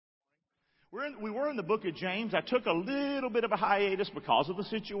We were in the book of James. I took a little bit of a hiatus because of the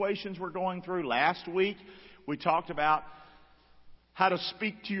situations we're going through. Last week, we talked about how to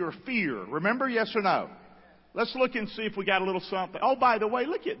speak to your fear. Remember, yes or no? Let's look and see if we got a little something. Oh, by the way,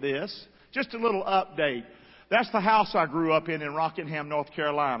 look at this. Just a little update. That's the house I grew up in Rockingham, North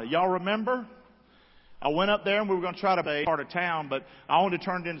Carolina. Y'all remember? I went up there and we were going to try to be part of town, but I wanted to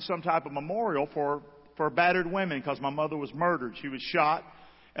turn it into some type of memorial for battered women because my mother was murdered. She was shot.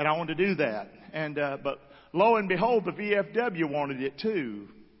 And I wanted to do that. But lo and behold, the VFW wanted it too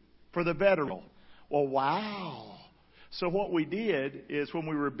for the veteran. Well, wow. So what we did is when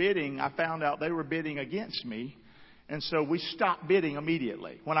we were bidding, I found out they were bidding against me. And so we stopped bidding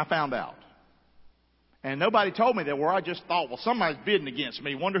immediately when I found out. And nobody told me that, where I just thought, well, somebody's bidding against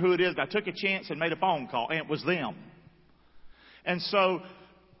me. Wonder who it is. I took a chance and made a phone call, and it was them. And so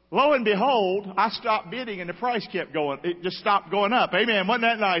lo and behold, I stopped bidding and the price kept going. It just stopped going up. Amen. Wasn't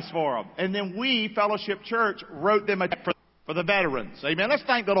that nice for them? And then we, Fellowship Church, wrote them a check for the veterans. Amen. Let's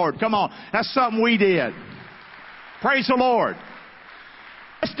thank the Lord. Come on. That's something we did. Praise the Lord.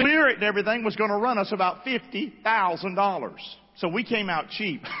 The Spirit and everything was going to run us about $50,000. So we came out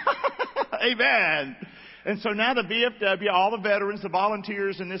cheap. Amen. And so now the VFW, all the veterans, the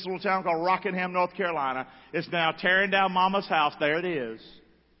volunteers in this little town called Rockingham, North Carolina, is now tearing down Mama's house. There it is.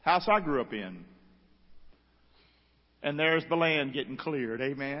 House I grew up in. And there's the land getting cleared.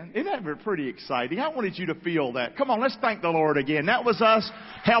 Amen. Isn't that pretty exciting? I wanted you to feel that. Come on, let's thank the Lord again. That was us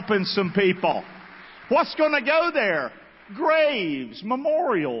helping some people. What's going to go there? Graves,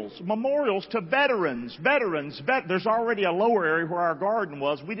 memorials to veterans. There's already a lower area where our garden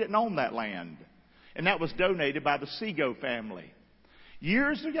was. We didn't own that land. And that was donated by the Seago family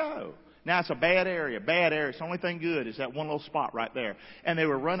years ago. Now, it's a bad area. It's the only thing good is that one little spot right there. And they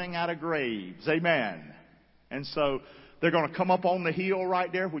were running out of graves. Amen. And so they're going to come up on the hill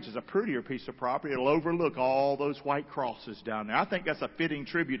right there, which is a prettier piece of property. It'll overlook all those white crosses down there. I think that's a fitting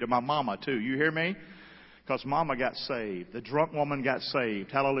tribute to my mama, too. You hear me? Because Mama got saved. The drunk woman got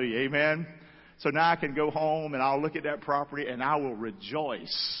saved. Hallelujah. Amen. So now I can go home and I'll look at that property and I will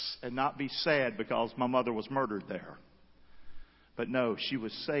rejoice and not be sad because my mother was murdered there. But no, she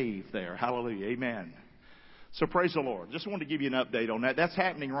was saved there. Hallelujah. Amen. So praise the Lord. Just wanted to give you an update on that. That's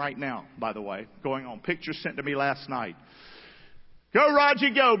happening right now, by the way. Going on. Pictures sent to me last night. Go, Roger,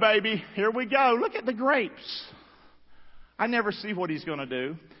 go, baby. Here we go. Look at the grapes. I never see what he's going to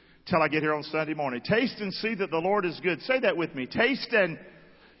do till I get here on Sunday morning. Taste and see that the Lord is good. Say that with me. Taste and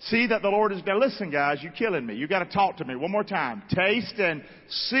see that the Lord is good. Now listen, guys, you're killing me. You got to talk to me one more time. Taste and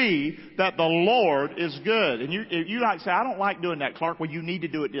see that the Lord is good. And you like say, I don't like doing that, Clark. Well, you need to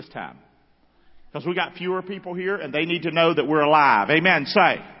do it this time. Because we got fewer people here and they need to know that we're alive. Amen.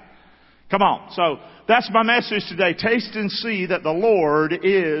 Say. Come on. So that's my message today. Taste and see that the Lord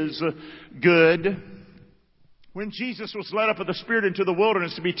is good. When Jesus was led up of the Spirit into the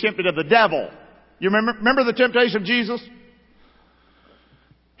wilderness to be tempted of the devil. You remember the temptation of Jesus?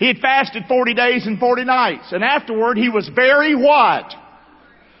 He had fasted 40 days and 40 nights. And afterward, he was very what?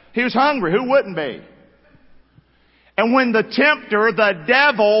 He was hungry. Who wouldn't be? And when the tempter, the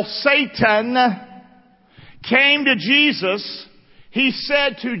devil, Satan, came to Jesus, he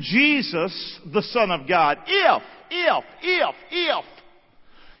said to Jesus, the Son of God, if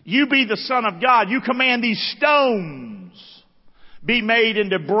you be the Son of God, you command these stones be made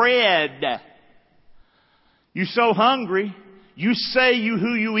into bread. You so hungry, you say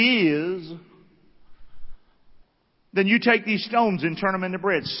who you is, then you take these stones and turn them into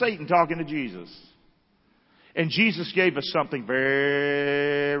bread. Satan talking to Jesus. And Jesus gave us something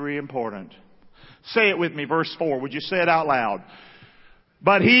very important. Say it with me, verse 4. Would you say it out loud?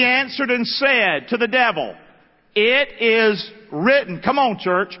 But he answered and said to the devil, it is written, come on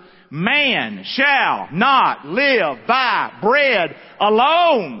church, man shall not live by bread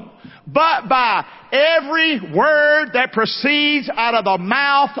alone, but by every word that proceeds out of the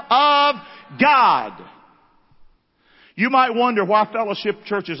mouth of God. You might wonder why Fellowship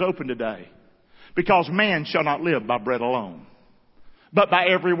Church is open today. Because man shall not live by bread alone, but by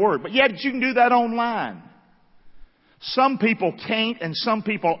every word. But yet you can do that online. Some people can't and some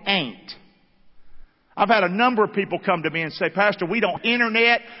people ain't. I've had a number of people come to me and say, Pastor, we don't have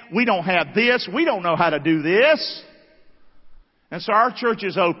internet, we don't have this, we don't know how to do this. And so our church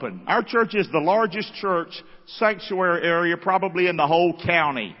is open. Our church is the largest church sanctuary area probably in the whole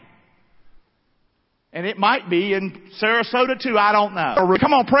county. And it might be in Sarasota too. I don't know.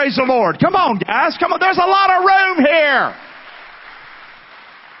 Come on, praise the Lord. Come on, guys. Come on. There's a lot of room here.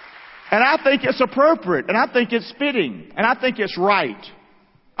 And I think it's appropriate. And I think it's fitting. And I think it's right.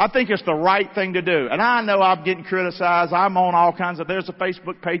 I think it's the right thing to do. And I know I'm getting criticized. I'm on all kinds of, there's the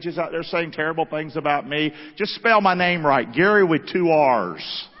Facebook pages out there saying terrible things about me. Just spell my name right. Gary with 2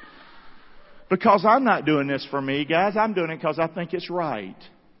 R's. Because I'm not doing this for me, guys. I'm doing it because I think it's right.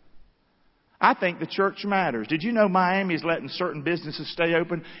 I think the church matters. Did you know Miami's letting certain businesses stay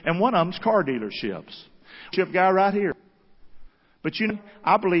open? And one of them's car dealerships. Chip guy right here. But you know,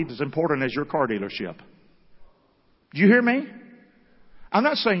 I believe it's as important as your car dealership. Do you hear me? I'm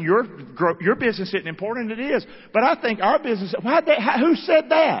not saying your business isn't important. It is. But I think our business, who said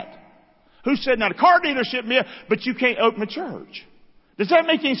that? Who said, now the car dealership, but you can't open a church? Does that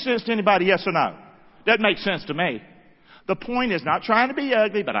make any sense to anybody? Yes or no? That makes sense to me. The point is not trying to be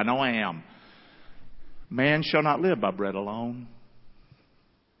ugly, but I know I am. Man shall not live by bread alone.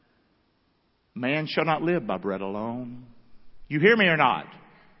 Man shall not live by bread alone. You hear me or not?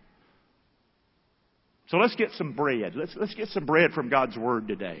 So let's get some bread. Let's get some bread from God's Word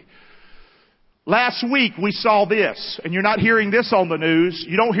today. Last week we saw this, and you're not hearing this on the news.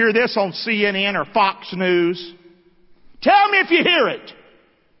 You don't hear this on CNN or Fox News. Tell me if you hear it.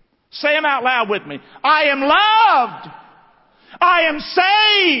 Say them out loud with me. I am loved. I am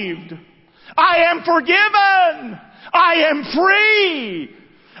saved. I am forgiven. I am free.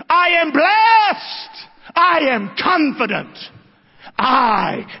 I am blessed. I am confident.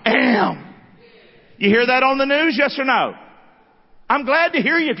 I am. You hear that on the news, yes or no? I'm glad to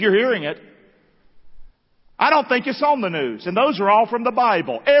hear you if you're hearing it. I don't think it's on the news. And those are all from the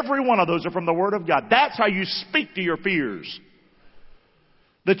Bible. Every one of those are from the Word of God. That's how you speak to your fears.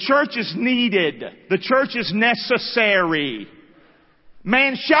 The church is needed. The church is necessary.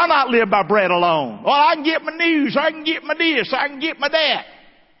 Man shall not live by bread alone. Well, I can get my news. I can get my this. I can get my that.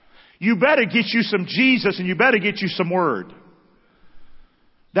 You better get you some Jesus and you better get you some Word.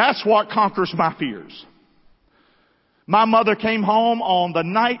 That's what conquers my fears. My mother came home on the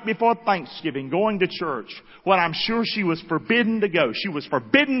night before Thanksgiving going to church when I'm sure she was forbidden to go. She was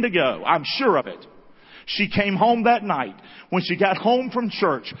forbidden to go. I'm sure of it. She came home that night. When she got home from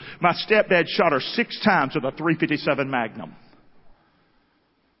church, my stepdad shot her 6 times with a .357 Magnum.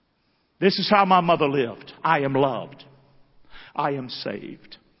 This is how my mother lived. I am loved. I am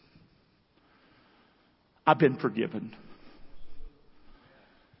saved. I've been forgiven.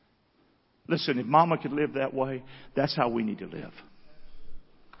 Listen, if Mama could live that way, that's how we need to live.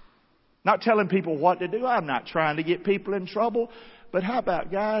 Not telling people what to do. I'm not trying to get people in trouble. But how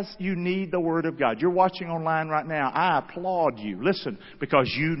about, guys, you need the Word of God. You're watching online right now. I applaud you. Listen, because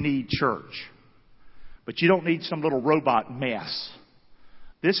you need church. But you don't need some little robot mess.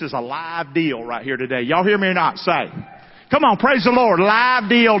 This is a live deal right here today. Y'all hear me or not? Say. Come on, praise the Lord. Live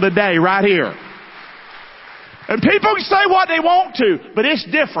deal today right here. And people can say what they want to, but it's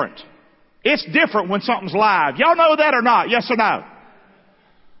different. It's different when something's live. Y'all know that or not? Yes or no?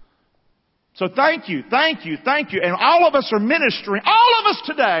 So thank you, thank you, thank you. And all of us are ministering. All of us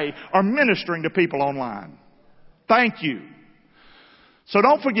today are ministering to people online. Thank you. So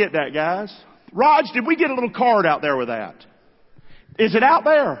don't forget that, guys. Raj, did we get a little card out there with that? Is it out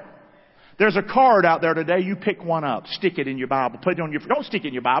there? There's a card out there today. You pick one up. Stick it in your Bible. Put it on your, don't stick it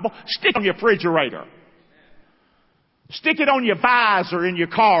in your Bible. Stick it on your refrigerator. Stick it on your visor in your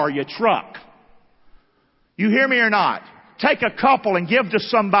car, your truck. You hear me or not? Take a couple and give to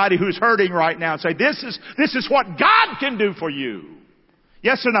somebody who's hurting right now and say, this is what God can do for you.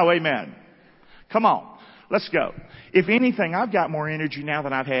 Yes or no? Amen. Come on. Let's go. If anything, I've got more energy now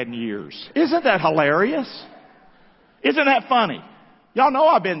than I've had in years. Isn't that hilarious? Isn't that funny? Y'all know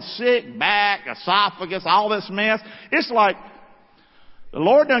I've been sick, back, esophagus, all this mess. It's like the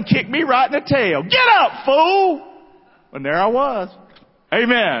Lord done kicked me right in the tail. Get up, fool! And there I was.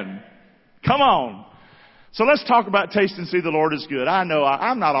 Amen. Come on. So let's talk about taste and see the Lord is good. I know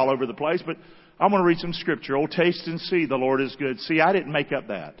I'm not all over the place, but I'm going to read some scripture. Oh, taste and see the Lord is good. See, I didn't make up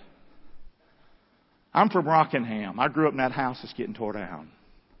that. I'm from Rockingham. I grew up in that house that's getting tore down.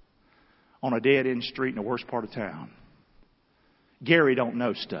 On a dead-end street in the worst part of town. Gary don't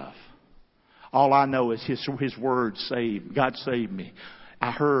know stuff. All I know is his word saved. God saved me.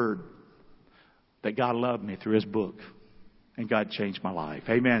 I heard that God loved me through His book. And God changed my life.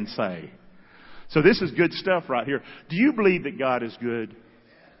 Amen. Say. So this is good stuff right here. Do you believe that God is good?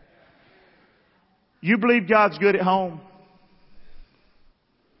 You believe God's good at home?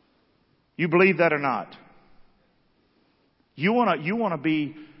 You believe that or not? You want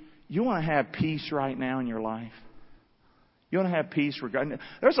to have peace right now in your life? You want to have peace regarding.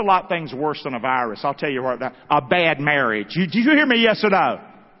 There's a lot of things worse than a virus. I'll tell you what. A bad marriage. Did you hear me? Yes or no?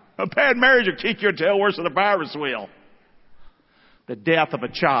 A bad marriage will kick your tail worse than a virus will. The death of a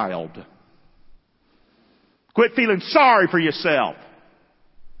child. Quit feeling sorry for yourself.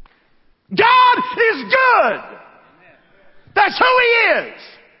 God is good. That's who He is.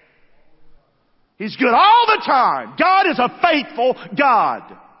 He's good all the time. God is a faithful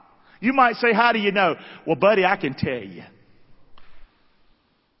God. You might say, how do you know? Well, buddy, I can tell you.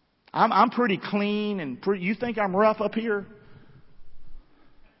 I'm pretty clean and you think I'm rough up here?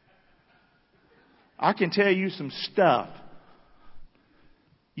 I can tell you some stuff.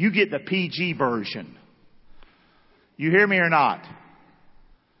 You get the PG version. You hear me or not?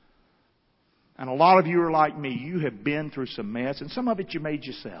 And a lot of you are like me. You have been through some mess, and some of it you made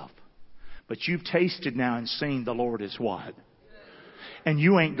yourself. But you've tasted now and seen the Lord is what? And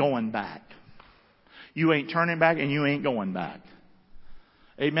you ain't going back. You ain't turning back and you ain't going back.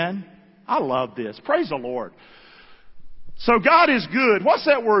 Amen? I love this. Praise the Lord. So God is good. What's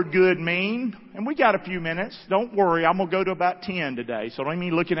that word good mean? And we got a few minutes. Don't worry. I'm going to go to about 10 today. So don't even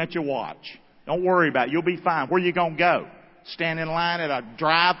be looking at your watch. Don't worry about it. You'll be fine. Where you going to go? Stand in line at a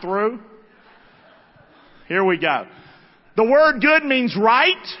drive-through? Here we go. The word good means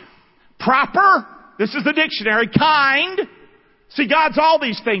right, proper. This is the dictionary. Kind. See, God's all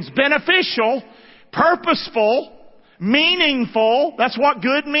these things. Beneficial, purposeful, meaningful. That's what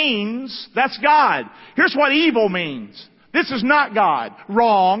good means. That's God. Here's what evil means. This is not God.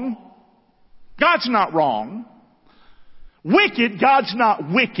 Wrong. God's not wrong. Wicked. God's not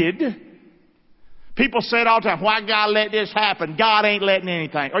wicked. People say it all the time, why God let this happen? God ain't letting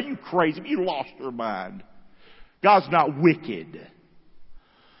anything. Are you crazy? You lost your mind. God's not wicked.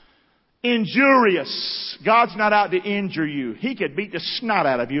 Injurious. God's not out to injure you. He could beat the snot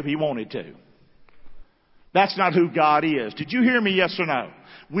out of you if He wanted to. That's not who God is. Did you hear me, yes or no?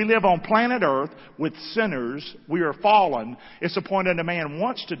 We live on planet Earth with sinners. We are fallen. It's appointed a man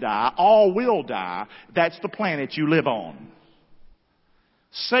wants to die. All will die. That's the planet you live on.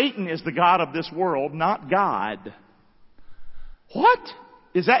 Satan is the god of this world, not God. What?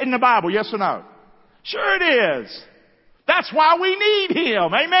 Is that in the Bible, yes or no? Sure it is. That's why we need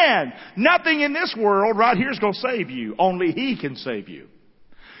Him. Amen. Nothing in this world right here is going to save you. Only He can save you.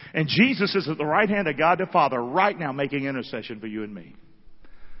 And Jesus is at the right hand of God the Father right now making intercession for you and me.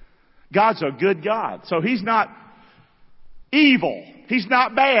 God's a good God. So He's not evil. He's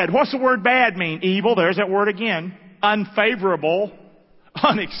not bad. What's the word bad mean? Evil. There's that word again. Unfavorable.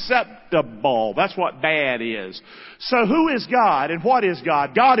 Unacceptable. That's what bad is. So who is God and what is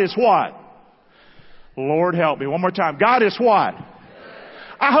God? God is what? Lord help me. One more time. God is what?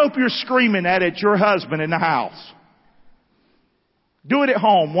 I hope you're screaming that at your husband in the house. Do it at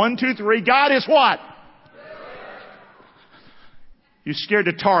home. 1, 2, 3. God is what? You scared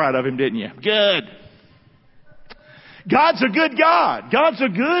the tar out of him, didn't you? Good. God's a good God. God's a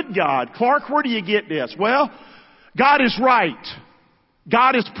good God. Clark, where do you get this? Well, God is right.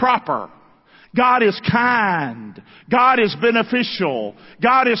 God is proper. God is kind. God is beneficial.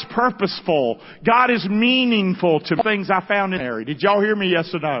 God is purposeful. God is meaningful to things I found in there. Did y'all hear me? Yes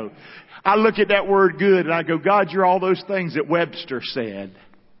or no? I look at that word good and I go, God, you're all those things that Webster said.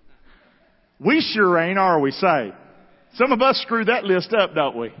 We sure ain't, are we? Say. Some of us screw that list up,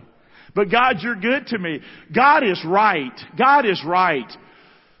 don't we? But God, you're good to me. God is right. God is right.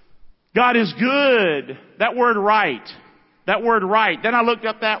 God is good. That word right. That word right. Then I looked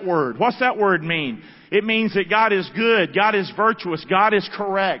up that word. What's that word mean? It means that God is good. God is virtuous. God is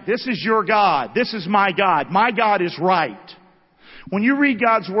correct. This is your God. This is my God. My God is right. When you read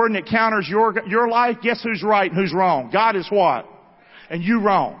God's word and it counters your life, guess who's right and who's wrong? God is what? And you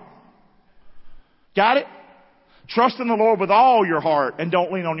wrong. Got it? Trust in the Lord with all your heart and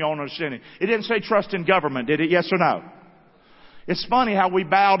don't lean on your own understanding. It didn't say trust in government, did it? Yes or no? It's funny how we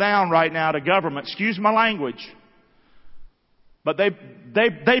bow down right now to government. Excuse my language. But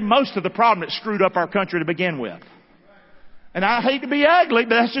they most of the problem that screwed up our country to begin with. And I hate to be ugly,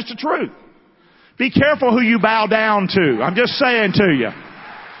 but that's just the truth. Be careful who you bow down to. I'm just saying to you.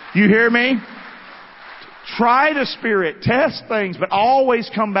 You hear me? Try the Spirit, test things, but always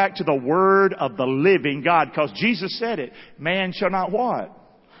come back to the Word of the living God. Because Jesus said it. Man shall not what?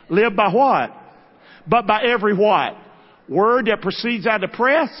 Live by what? But by every what? Word that proceeds out of the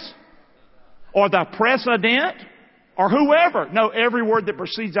press? Or the president? Or whoever. No, every word that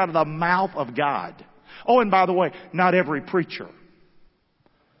proceeds out of the mouth of God. Oh, and by the way, not every preacher.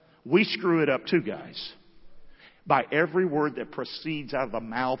 We screw it up too, guys. By every word that proceeds out of the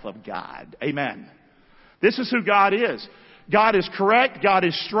mouth of God. Amen. This is who God is. God is correct. God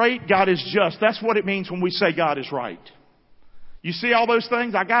is straight. God is just. That's what it means when we say God is right. You see all those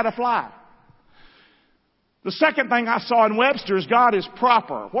things? I gotta fly. The second thing I saw in Webster is God is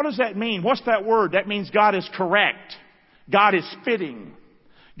proper. What does that mean? What's that word? That means God is correct. God is fitting.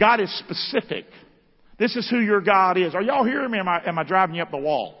 God is specific. This is who your God is. Are y'all hearing me? Am I driving you up the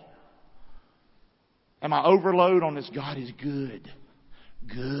wall? Am I overload on this? God is good.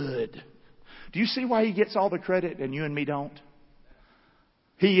 Good. Do you see why He gets all the credit and you and me don't?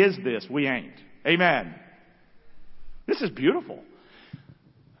 He is this. We ain't. Amen. This is beautiful.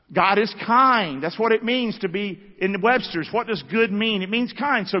 God is kind. That's what it means to be in the Webster's. What does good mean? It means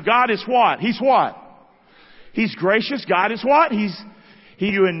kind. So God is what? He's what? He's gracious. God is what? He,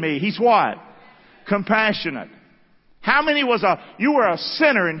 you and me. He's what? Compassionate. How many you were a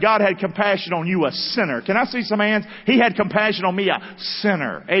sinner and God had compassion on you, a sinner? Can I see some hands? He had compassion on me, a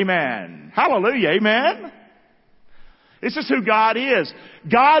sinner. Amen. Hallelujah. Amen. This is who God is.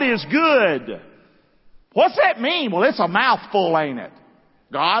 God is good. What's that mean? Well, it's a mouthful, ain't it?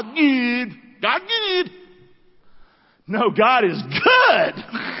 God good. God good. No, God is good.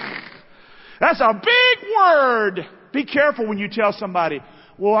 That's a big word. Be careful when you tell somebody,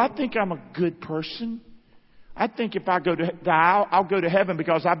 well, I think I'm a good person. I think if I go to die, I'll go to heaven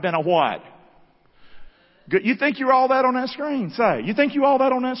because I've been a what? Good. You think you're all that on that screen? Say, you think you all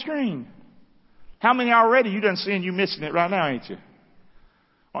that on that screen? How many already? You done seeing you missing it right now, ain't you?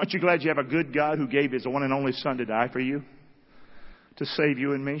 Aren't you glad you have a good God who gave His one and only Son to die for you? To save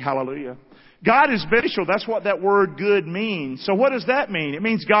you and me? Hallelujah. God is beneficial. That's what that word good means. So what does that mean? It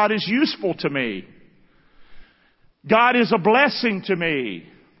means God is useful to me. God is a blessing to me.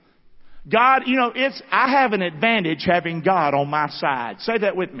 God, I have an advantage having God on my side. Say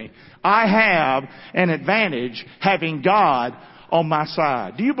that with me. I have an advantage having God on my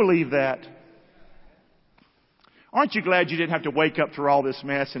side. Do you believe that? Aren't you glad you didn't have to wake up through all this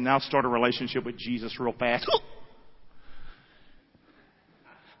mess and now start a relationship with Jesus real fast?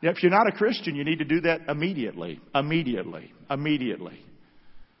 If you're not a Christian, you need to do that immediately. Immediately. Immediately.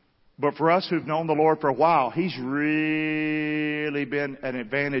 But for us who've known the Lord for a while, He's really been an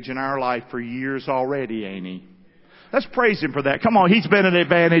advantage in our life for years already, ain't He? Let's praise Him for that. Come on, He's been an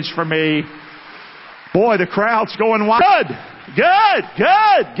advantage for me. Boy, the crowd's going wild. Good,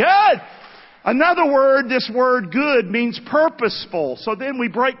 good, good. Another word, this word good means purposeful. So then we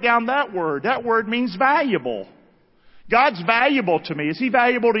break down that word. That word means valuable. God's valuable to me. Is He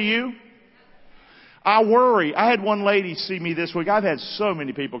valuable to you? I worry. I had one lady see me this week. I've had so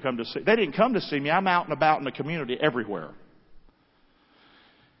many people come to see. They didn't come to see me. I'm out and about in the community everywhere.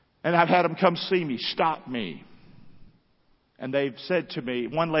 And I've had them come see me, stop me. And they've said to me,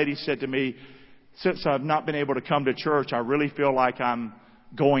 one lady said to me, since I've not been able to come to church, I really feel like I'm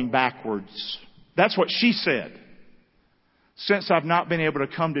going backwards. That's what she said. Since I've not been able to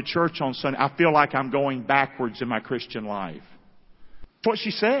come to church on Sunday, I feel like I'm going backwards in my Christian life. That's what she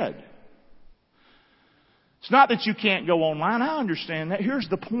said. It's not that you can't go online. I understand that. Here's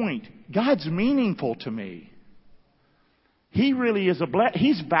the point. God's meaningful to me. He really is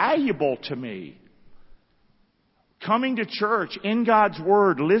He's valuable to me. Coming to church, in God's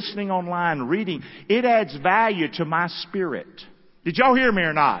Word, listening online, reading, it adds value to my spirit. Did y'all hear me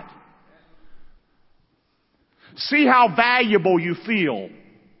or not? See how valuable you feel.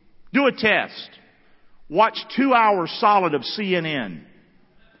 Do a test. Watch 2 hours solid of CNN.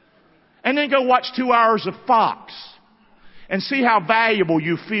 And then go watch 2 hours of Fox. And see how valuable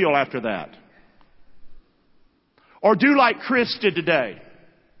you feel after that. Or do like Chris did today.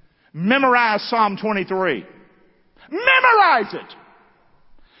 Memorize Psalm 23. Memorize it!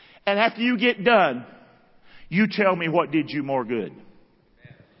 And after you get done, you tell me what did you more good.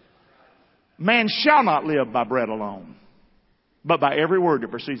 Man shall not live by bread alone, but by every word that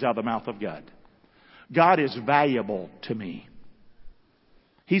proceeds out of the mouth of God. God is valuable to me.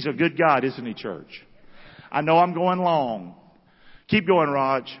 He's a good God, isn't He, church? I know I'm going long. Keep going,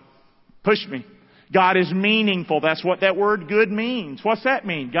 Raj. Push me. God is meaningful. That's what that word good means. What's that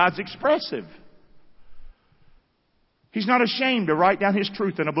mean? God's expressive. He's not ashamed to write down His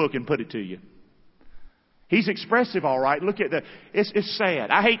truth in a book and put it to you. He's expressive, all right. Look at it's sad.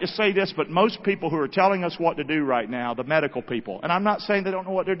 I hate to say this, but most people who are telling us what to do right now, the medical people, and I'm not saying they don't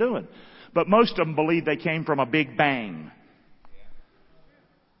know what they're doing, but most of them believe they came from a big bang.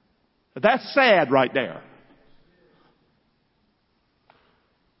 That's sad right there.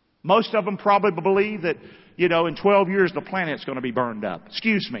 Most of them probably believe that, in 12 years the planet's going to be burned up.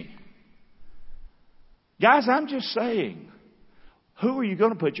 Excuse me. Guys, I'm just saying, who are you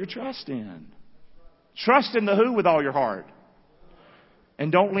going to put your trust in? Trust in the who with all your heart.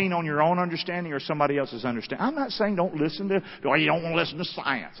 And don't lean on your own understanding or somebody else's understanding. I'm not saying don't listen to, you don't want to listen to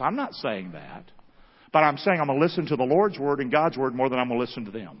science. I'm not saying that. But I'm saying I'm going to listen to the Lord's Word and God's Word more than I'm going to listen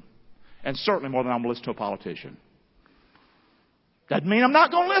to them. And certainly more than I'm going to listen to a politician. Doesn't mean I'm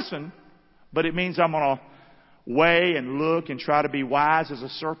not going to listen. But it means I'm going to weigh and look and try to be wise as a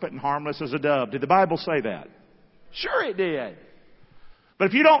serpent and harmless as a dove. Did the Bible say that? Sure it did. But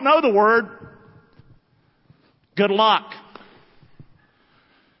if you don't know the Word, Good luck.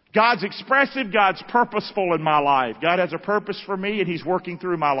 God's expressive. God's purposeful in my life. God has a purpose for me and He's working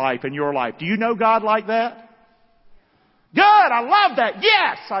through my life and your life. Do you know God like that? Good. I love that.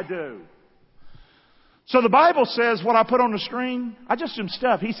 Yes, I do. So the Bible says what I put on the screen, I just some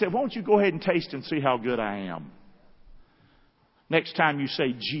stuff. He said, why don't you go ahead and taste and see how good I am? Next time you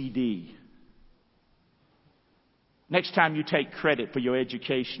say GD. Next time you take credit for your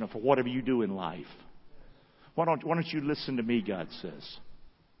education or for whatever you do in life. Why don't you listen to me, God says.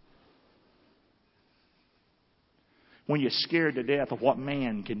 When you're scared to death of what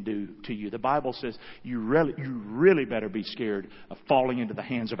man can do to you, the Bible says you really better be scared of falling into the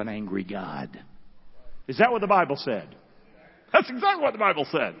hands of an angry God. Is that what the Bible said? That's exactly what the Bible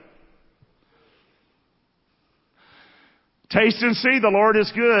said. Taste and see the Lord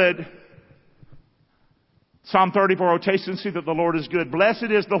is good. Psalm 34, oh, taste and see that the Lord is good. Blessed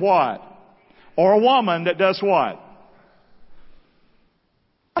is the what? Or a woman that does what?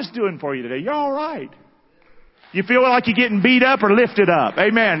 What's doing for you today? You're all right. You feel like you're getting beat up or lifted up.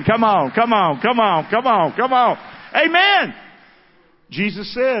 Amen. Come on, come on, come on, come on, come on. Amen.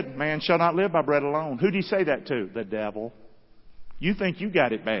 Jesus said, man shall not live by bread alone. Who did He say that to? The devil. You think you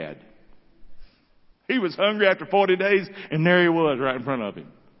got it bad. He was hungry after 40 days, and there He was right in front of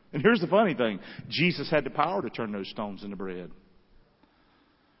Him. And here's the funny thing. Jesus had the power to turn those stones into bread.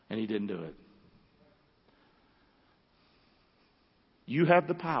 And He didn't do it. You have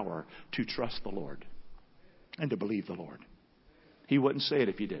the power to trust the Lord and to believe the Lord. He wouldn't say it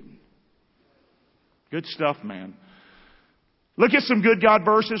if you didn't. Good stuff, man. Look at some good God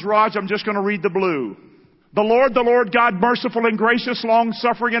verses, Raj. I'm just going to read the blue. The Lord God, merciful and gracious,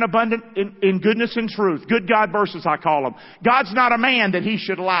 long-suffering and abundant in goodness and truth. Good God verses, I call them. God's not a man that He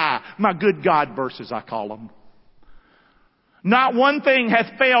should lie. My good God verses, I call them. Not one thing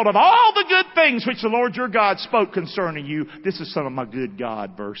hath failed of all the good things which the Lord your God spoke concerning you. This is some of my good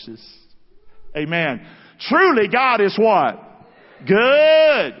God verses. Amen. Truly, God is what?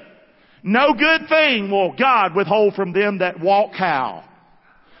 Good. No good thing will God withhold from them that walk how?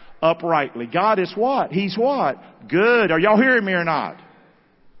 Uprightly. God is what? He's what? Good. Are y'all hearing me or not?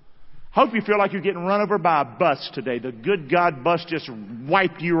 Hope you feel like you're getting run over by a bus today. The good God bus just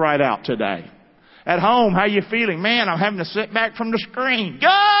wiped you right out today. At home, how you feeling? Man, I'm having to sit back from the screen.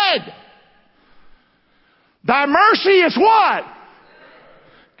 Good! Thy mercy is what?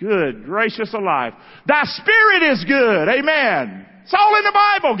 Good, gracious, alive. Thy Spirit is good. Amen. It's all in the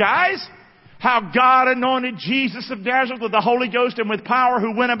Bible, guys. How God anointed Jesus of Nazareth with the Holy Ghost and with power,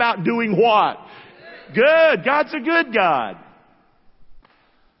 who went about doing what? Good. God's a good God.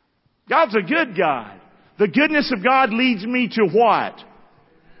 God's a good God. The goodness of God leads me to what?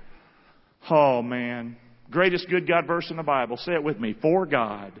 Oh, man. Greatest good God verse in the Bible. Say it with me. For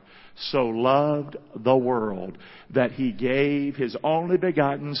God so loved the world that He gave His only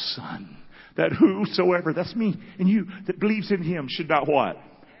begotten Son, that whosoever, that's me and you, that believes in Him should not what?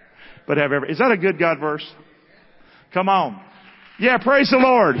 But have ever. Is that a good God verse? Come on. Yeah, praise the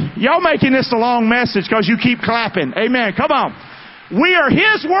Lord. Y'all making this a long message because you keep clapping. Amen. Come on. We are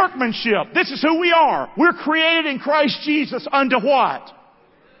His workmanship. This is who we are. We're created in Christ Jesus unto what?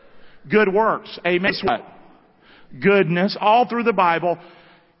 Good works. Amen. What? Goodness. All through the Bible.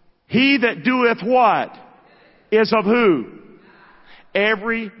 He that doeth what? Is of who?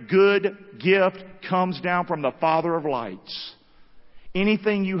 Every good gift comes down from the Father of lights.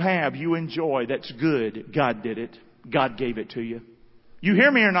 Anything you have, you enjoy, that's good, God did it. God gave it to you. You hear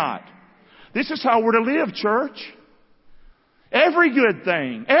me or not? This is how we're to live, church. Every good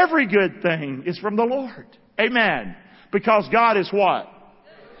thing is from the Lord. Amen. Because God is what?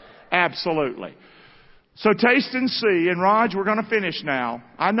 Absolutely. So taste and see. And Raj, we're going to finish now.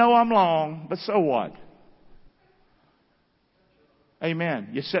 I know I'm long, but so what?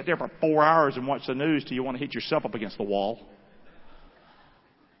 Amen. You sit there for 4 hours and watch the news till you want to hit yourself up against the wall.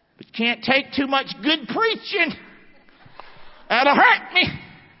 But you can't take too much good preaching. That'll hurt me.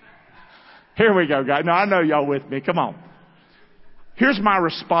 Here we go, guys. No, I know y'all with me. Come on. Here's my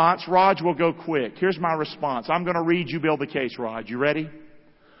response. Raj will go quick. Here's my response. I'm going to read, you build the case, Raj. You ready?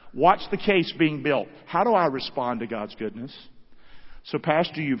 Watch the case being built. How do I respond to God's goodness? So,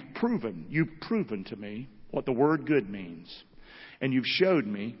 Pastor, you've proven to me what the word good means. And you've showed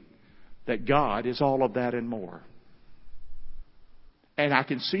me that God is all of that and more. And I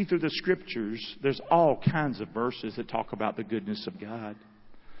can see through the Scriptures, there's all kinds of verses that talk about the goodness of God.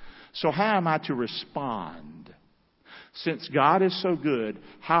 So how am I to respond? Since God is so good,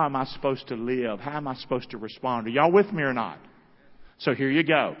 how am I supposed to live? How am I supposed to respond? Are y'all with me or not? So here you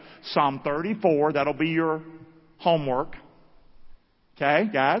go. Psalm 34, that'll be your homework. Okay,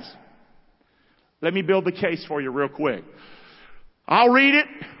 guys? Let me build the case for you real quick. I'll read it.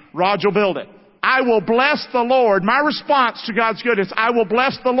 Roger will build it. I will bless the Lord. My response to God's goodness, I will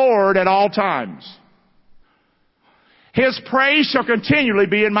bless the Lord at all times. His praise shall continually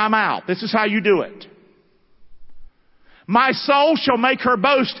be in my mouth. This is how you do it. My soul shall make her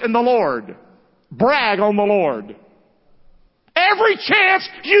boast in the Lord. Brag on the Lord. Every chance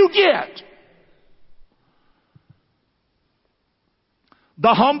you get.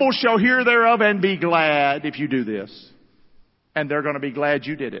 The humble shall hear thereof and be glad if you do this. And they're going to be glad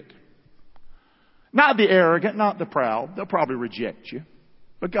you did it. Not the arrogant, not the proud. They'll probably reject you.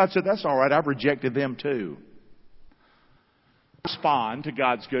 But God said, that's all right. I've rejected them too. Respond to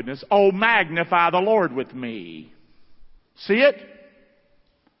God's goodness. Oh, magnify the Lord with me. See it?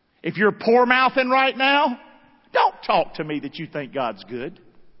 If you're poor mouthing right now, don't talk to me that you think God's good.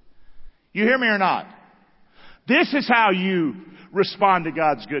 You hear me or not? This is how you respond to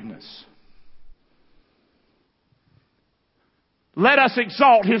God's goodness. Let us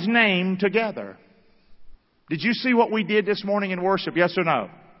exalt His name together. Did you see what we did this morning in worship? Yes or no?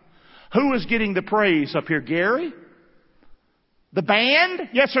 Who was getting the praise up here? Gary? The band?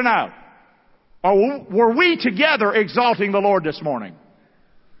 Yes or no? Or were we together exalting the Lord this morning?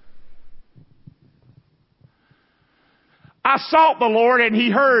 I sought the Lord and He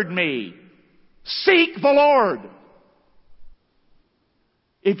heard me. Seek the Lord.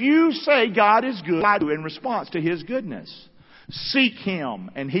 If you say God is good, I do in response to His goodness. Seek Him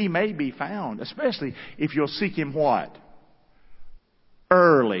and He may be found. Especially if you'll seek Him what?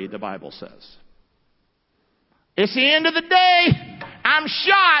 Early, the Bible says. It's the end of the day. I'm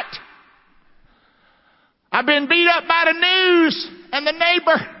shot. I've been beat up by the news and the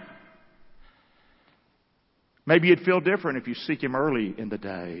neighbor. Maybe you'd feel different if you seek Him early in the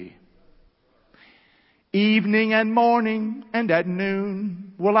day. Evening and morning and at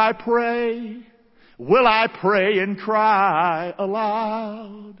noon will I pray. Will I pray and cry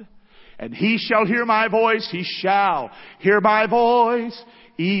aloud? And He shall hear my voice. He shall hear my voice.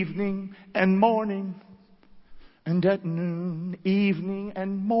 Evening and morning and at noon. Evening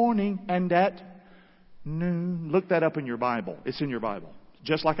and morning and at noon. Look that up in your Bible. It's in your Bible.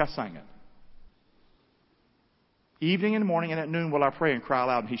 Just like I sang it. Evening and morning and at noon will I pray and cry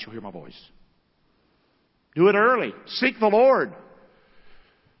aloud, and He shall hear my voice. Do it early. Seek the Lord.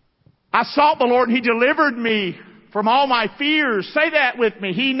 I sought the Lord and He delivered me from all my fears. Say that with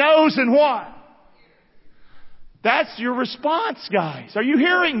me. He knows and what? That's your response, guys. Are you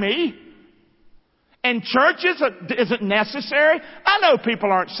hearing me? And church isn't necessary. I know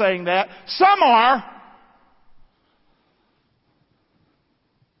people aren't saying that. Some are.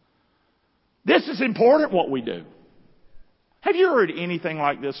 This is important what we do. Have you heard anything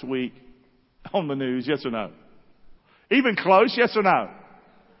like this week on the news? Yes or no? Even close? Yes or no?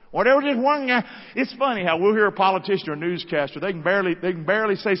 Whatever this one guy, it's funny how we'll hear a politician or a newscaster. They can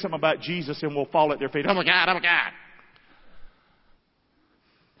barely say something about Jesus and we'll fall at their feet. Oh my God, oh my God.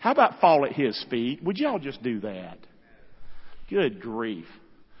 How about fall at His feet? Would y'all just do that? Good grief.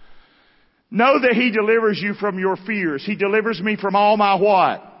 Know that He delivers you from your fears. He delivers me from all my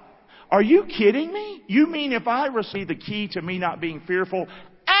what? Are you kidding me? You mean if I receive the key to me not being fearful?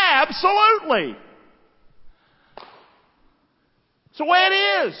 Absolutely. It's the way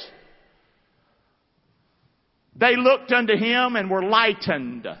it is. They looked unto Him and were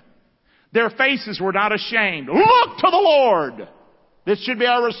lightened. Their faces were not ashamed. Look to the Lord. This should be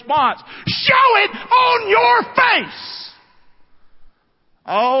our response. Show it on your face.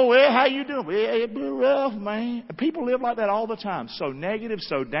 Oh, well, how you doing? Well, it's rough, man. People live like that all the time. So negative,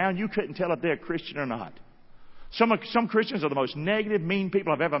 so down, you couldn't tell if they're a Christian or not. Some Christians are the most negative, mean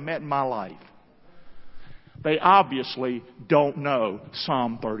people I've ever met in my life. They obviously don't know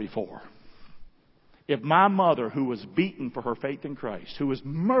Psalm 34. If my mother, who was beaten for her faith in Christ, who was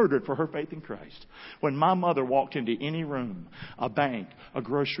murdered for her faith in Christ, when my mother walked into any room, a bank, a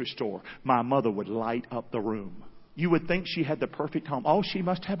grocery store, my mother would light up the room. You would think she had the perfect home. Oh, she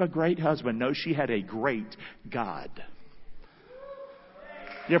must have a great husband. No, she had a great God.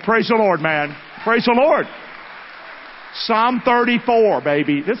 Yeah, praise the Lord, man. Praise the Lord. Psalm 34,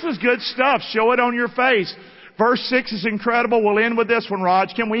 baby. This is good stuff. Show it on your face. Verse 6 is incredible. We'll end with this one,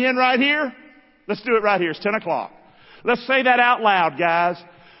 Raj. Can we end right here? Let's do it right here. It's 10 o'clock. Let's say that out loud, guys.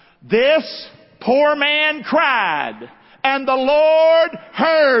 This poor man cried, and the Lord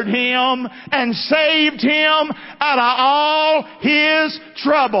heard him and saved him out of all his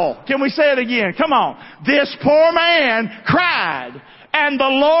trouble. Can we say it again? Come on. This poor man cried, and the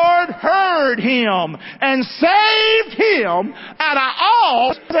Lord heard him and saved him out of all.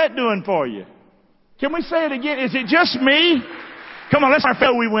 What's that doing for you? Can we say it again? Is it just me? Come on, let's not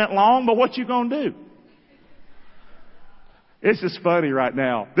feel we went long, but what you gonna do? This is funny right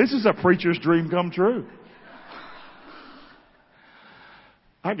now. This is a preacher's dream come true.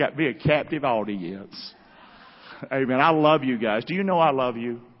 I got me a captive audience. Amen. I love you guys. Do you know I love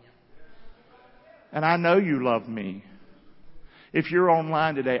you? And I know you love me. If you're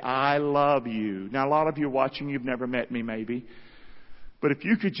online today, I love you. Now, a lot of you watching, you've never met me maybe. But if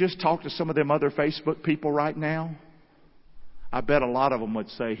you could just talk to some of them other Facebook people right now, I bet a lot of them would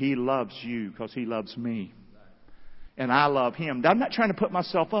say, he loves you because he loves me. And I love him. I'm not trying to put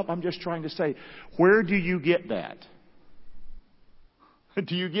myself up. I'm just trying to say, where do you get that?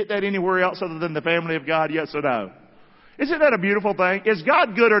 Do you get that anywhere else other than the family of God? Yes or no? Isn't that a beautiful thing? Is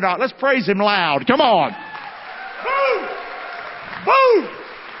God good or not? Let's praise Him loud. Come on. Woo! Woo!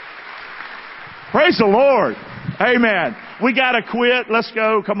 Praise the Lord. Amen. We got to quit. Let's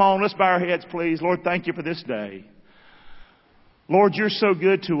go. Come on. Let's bow our heads, please. Lord, thank you for this day. Lord, you're so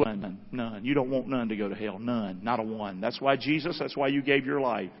good to us. None. You don't want none to go to hell. None. Not a one. That's why Jesus, that's why you gave your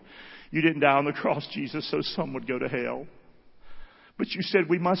life. You didn't die on the cross, Jesus, so some would go to hell. But you said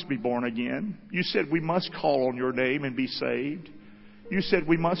we must be born again. You said we must call on your name and be saved. You said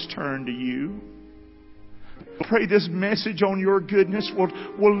we must turn to you. I pray this message on your goodness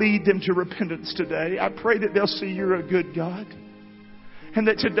will lead them to repentance today. I pray that they'll see you're a good God. And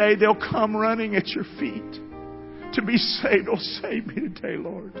that today they'll come running at your feet to be saved. Oh, save me today,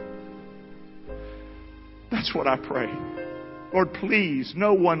 Lord. That's what I pray. Lord, please,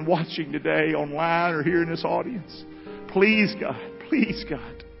 no one watching today online or here in this audience, please, God, please,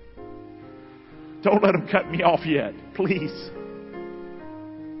 God, don't let them cut me off yet. Please.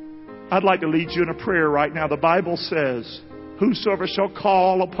 I'd like to lead you in a prayer right now. The Bible says, whosoever shall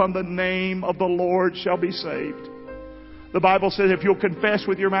call upon the name of the Lord shall be saved. The Bible says if you'll confess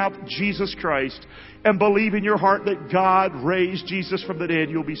with your mouth Jesus Christ and believe in your heart that God raised Jesus from the dead,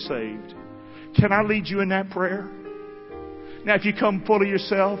 you'll be saved. Can I lead you in that prayer? Now, if you come full of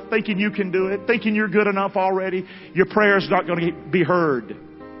yourself, thinking you can do it, thinking you're good enough already, your prayer is not going to be heard.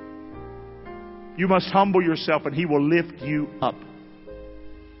 You must humble yourself and He will lift you up.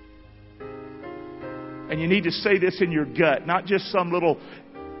 And you need to say this in your gut, not just some little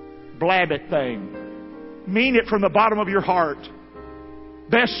blab it thing. Mean it from the bottom of your heart.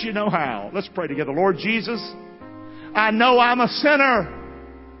 Best you know how. Let's pray together. Lord Jesus, I know I'm a sinner.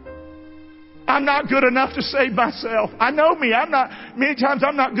 I'm not good enough to save myself. I know me. Many times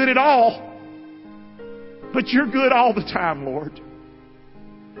I'm not good at all. But you're good all the time, Lord.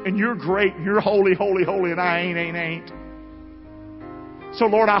 And you're great. You're holy, holy, holy, and I ain't. So,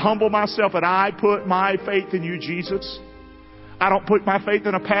 Lord, I humble myself and I put my faith in you, Jesus. I don't put my faith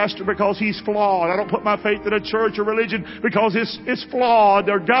in a pastor because he's flawed. I don't put my faith in a church or religion because it's flawed.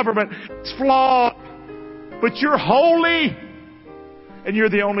 Their government is flawed. But you're holy. And you're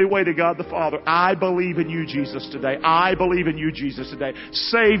the only way to God the Father. I believe in you, Jesus, today. I believe in you, Jesus, today.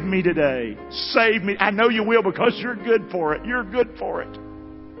 Save me today. Save me. I know you will because you're good for it. You're good for it.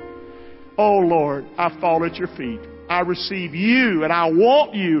 Oh, Lord, I fall at your feet. I receive you and I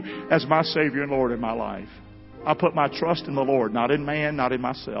want you as my Savior and Lord in my life. I put my trust in the Lord, not in man, not in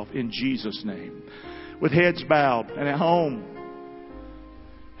myself. In Jesus' name. With heads bowed and at home.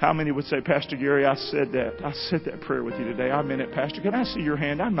 How many would say, Pastor Gary, I said that prayer with you today. I meant it, Pastor. Can I see your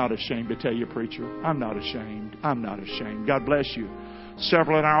hand? I'm not ashamed to tell you, preacher. I'm not ashamed. I'm not ashamed. God bless you.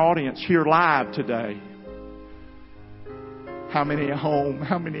 Several in our audience here live today. How many at home?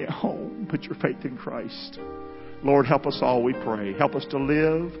 How many at home? Put your faith in Christ. Lord, help us all, we pray. Help us to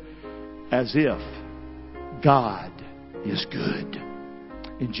live as if God is good.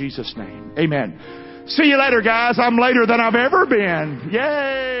 In Jesus' name. Amen. See you later, guys. I'm later than I've ever been.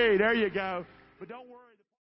 Yay! There you go. But don't worry.